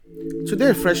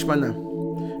Today, fresh manna,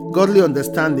 godly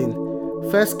understanding,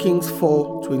 1 Kings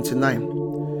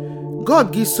 4:29.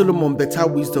 God gives Solomon better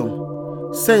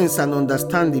wisdom, sense and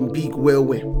understanding big well.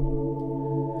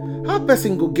 How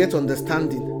person go get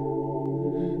understanding?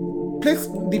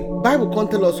 The Bible can't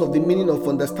tell us of the meaning of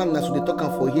understanding as we talk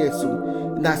for here.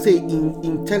 So now say in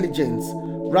intelligence,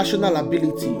 rational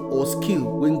ability or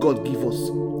skill when God give us.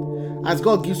 As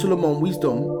God gives Solomon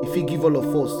wisdom, if he give all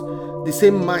of us the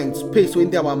same mind, space when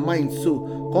they our minds, so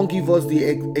can't give us the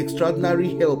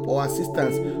extraordinary help or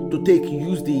assistance to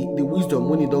use the wisdom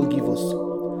when he don't give us.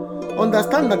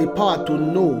 Understand that the power to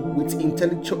know with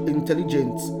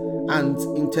intelligence and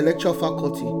intellectual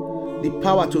faculty, the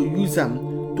power to use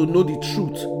them to know the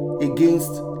truth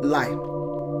against lie,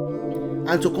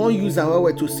 and to come use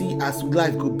them to see as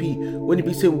life could be when it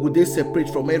be say we go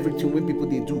separate from everything when people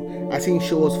they do, as he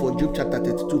show us for Job chapter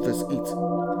 32 verse 8.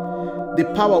 The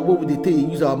power where we they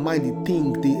use our mind, they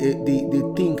think,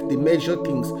 they measure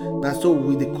things. That's so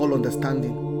they call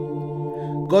understanding.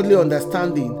 Godly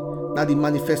understanding, that the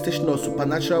manifestation of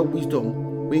supernatural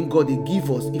wisdom when God they give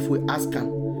us if we ask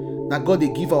him. Now God they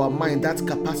give our mind that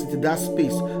capacity, that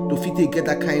space to fit to get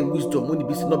that kind of wisdom when it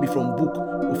be not be from book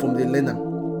or from the learner.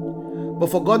 But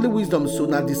for godly wisdom, so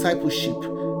now discipleship,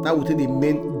 that will take the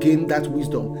men gain that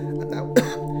wisdom, and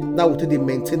that will take they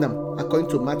maintain them according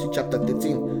to Matthew chapter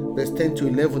 13. Verse 10 to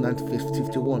 11 and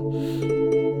 51.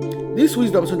 This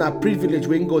wisdom is a privilege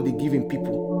when God is giving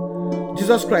people.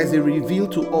 Jesus Christ, they reveal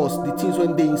to us the things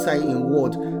when they inside in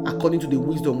word according to the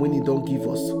wisdom when he don't give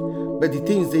us. But the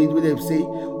things they say,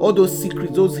 all those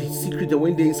secrets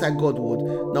when they inside God's word,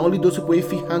 now only those people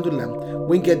if he handle them,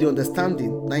 when get the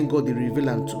understanding, now God they reveal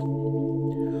them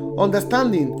to.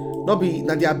 Understanding not be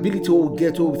now the ability we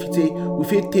get we fit think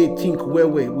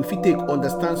we fit take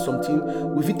understand something,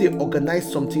 we fit take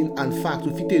organize something, and fact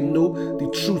we fit take know the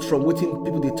truth from what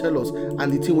people they tell us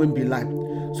and the thing won't be lie.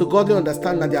 So godly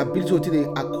understand that the ability they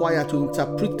acquire to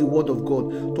interpret the word of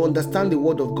God, to understand the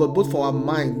word of God, both for our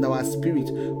mind and our spirit,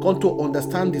 come to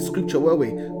understand the scripture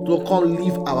to come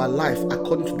live our life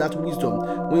according to that wisdom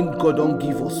when God don't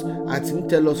give us, as he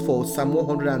tell us for Psalm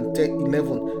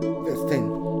 111 verse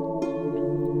 10.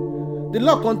 The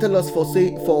Lord can't tell us for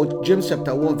James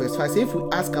chapter 1 verse 5, say if we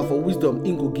ask him for wisdom,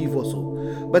 he will give us.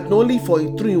 But not only for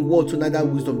through in word to that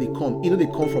wisdom they come. They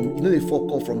come from, they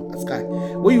come from the sky.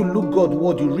 When you look God's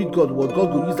word, you read God's word,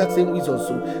 God will use that same wisdom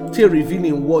to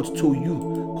revealing word to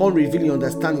you, come revealing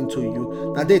understanding to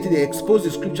you. Now they expose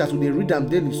the scriptures when they read them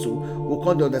daily, so we'll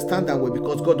come to understand that way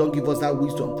because God don't give us that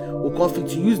wisdom. We'll come fit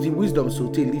to use the wisdom to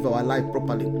live our life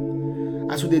properly.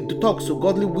 As we talk, so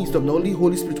godly wisdom, not only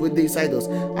Holy Spirit when they inside us,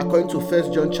 according to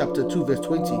 1 John chapter 2 verse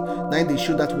 20, now they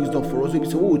show that wisdom for us. When we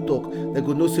say what we talk, they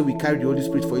go no say we carry the Holy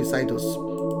Spirit for inside us.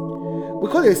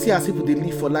 Because they see as people they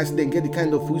live for life, they get the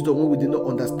kind of wisdom when we did not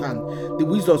understand. The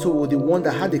wisdom, so they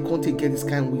wonder how they can't get this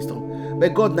kind of wisdom.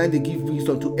 But God now they give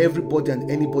wisdom to everybody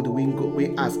and anybody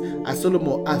we ask. As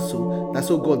Solomon asked, so that's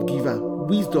what God give her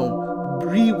wisdom.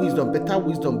 Real wisdom, better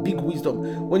wisdom, big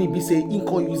wisdom. When he be say he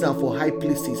can't use them for high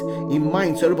places in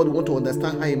mind, so everybody want to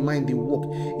understand how in mind they work.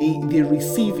 They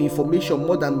receive information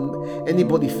more than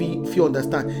anybody feel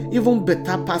understand. Even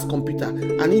better past computer,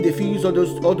 and if they feel use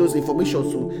all those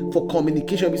information so for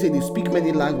communication. We say they speak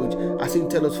many language, as he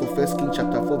tell us for 1 Kings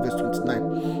chapter 4 verse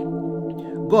 29.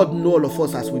 God know all of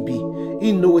us as we be.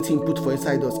 He know what he put for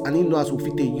inside us, and he know as we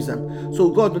fit to use them.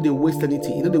 So God don't they waste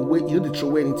anything. He know they throw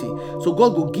away anything. So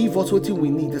God will give us what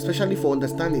we need, especially for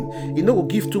understanding. He no go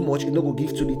give too much. He no go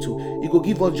give too little. He go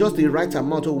give us just the right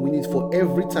amount of what we need for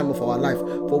every time of our life,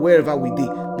 for wherever we did.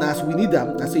 Now as we need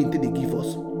them, that's what they give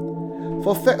us.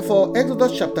 For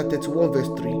Exodus chapter 31 verse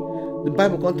 3. The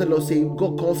Bible can't tell us say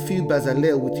God can't fill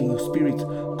Bezalel with your spirit.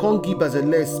 Can't give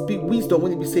Bezalel wisdom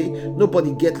when he be say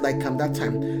nobody get like him that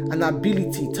time. An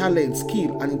ability, talent,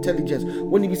 skill, and intelligence.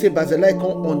 When he be say Bezalel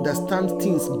can't understand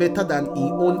things better than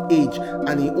his own age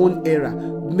and his own era.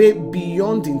 May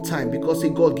beyond in time because say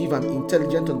God give him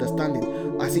intelligent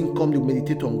understanding as he come to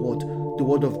meditate on the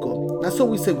word of God. That's what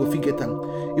we say go figure them.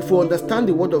 If we understand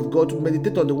the word of God,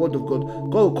 meditate on the word of God,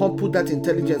 God will come put that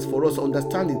intelligence for us,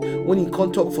 understanding. When he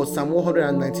can't talk for Psalm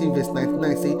 119 verse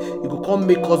 99, say he will come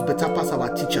make us better pass our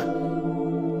teacher.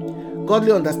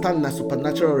 Godly understanding and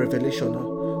supernatural revelation.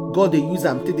 God they use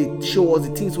them till they show us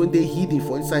the things when they hidden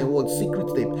for inside word,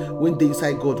 secret them when they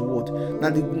inside God's word. Now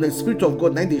the Spirit of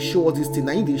God now they show us this thing,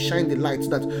 now they shine the light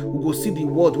so that we go see the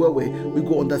word where we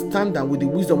go understand that with the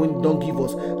wisdom when he don't give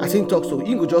us. As he talks, so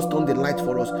he go just turn the light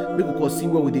for us. Make we go see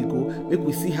where they go, make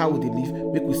we see how they live,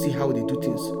 make we see how they do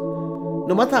things.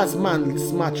 No matter as man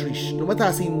smart rich, no matter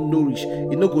as he no rich,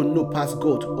 he no go know past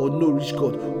God or no rich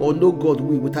God or no God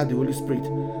will without the Holy Spirit.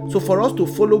 So for us to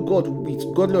follow God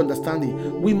with godly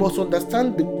understanding, we must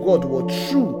understand the God word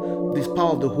through this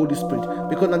power of the Holy Spirit.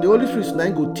 Because now the Holy Spirit is now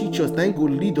go teach us, now go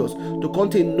lead us to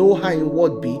contain know how in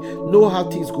word be, know how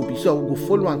things go be. So we go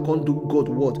follow and can do God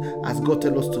word as God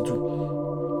tell us to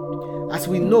do. As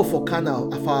we know for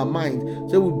carnal, of our mind,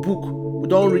 say we book, we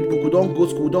don't read book, we don't go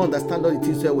school, we don't understand all the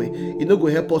things that way. It no go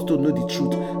help us to know the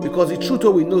truth. Because the truth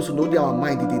what we know so know that our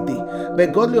mind in the day.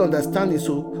 But godly understanding,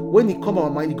 so when it come our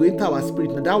mind, it go into our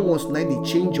spirit. Now that once now they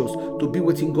change us to be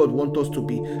what God want us to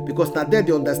be. Because now there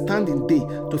the understanding day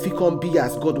to become be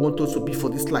as God want us to be for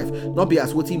this life. Not be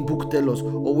as what in book tell us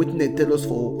or what they tell us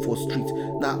for street.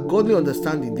 Now godly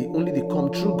understanding, they only they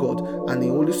come through God and the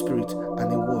Holy Spirit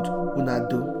and the word. Una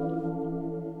do.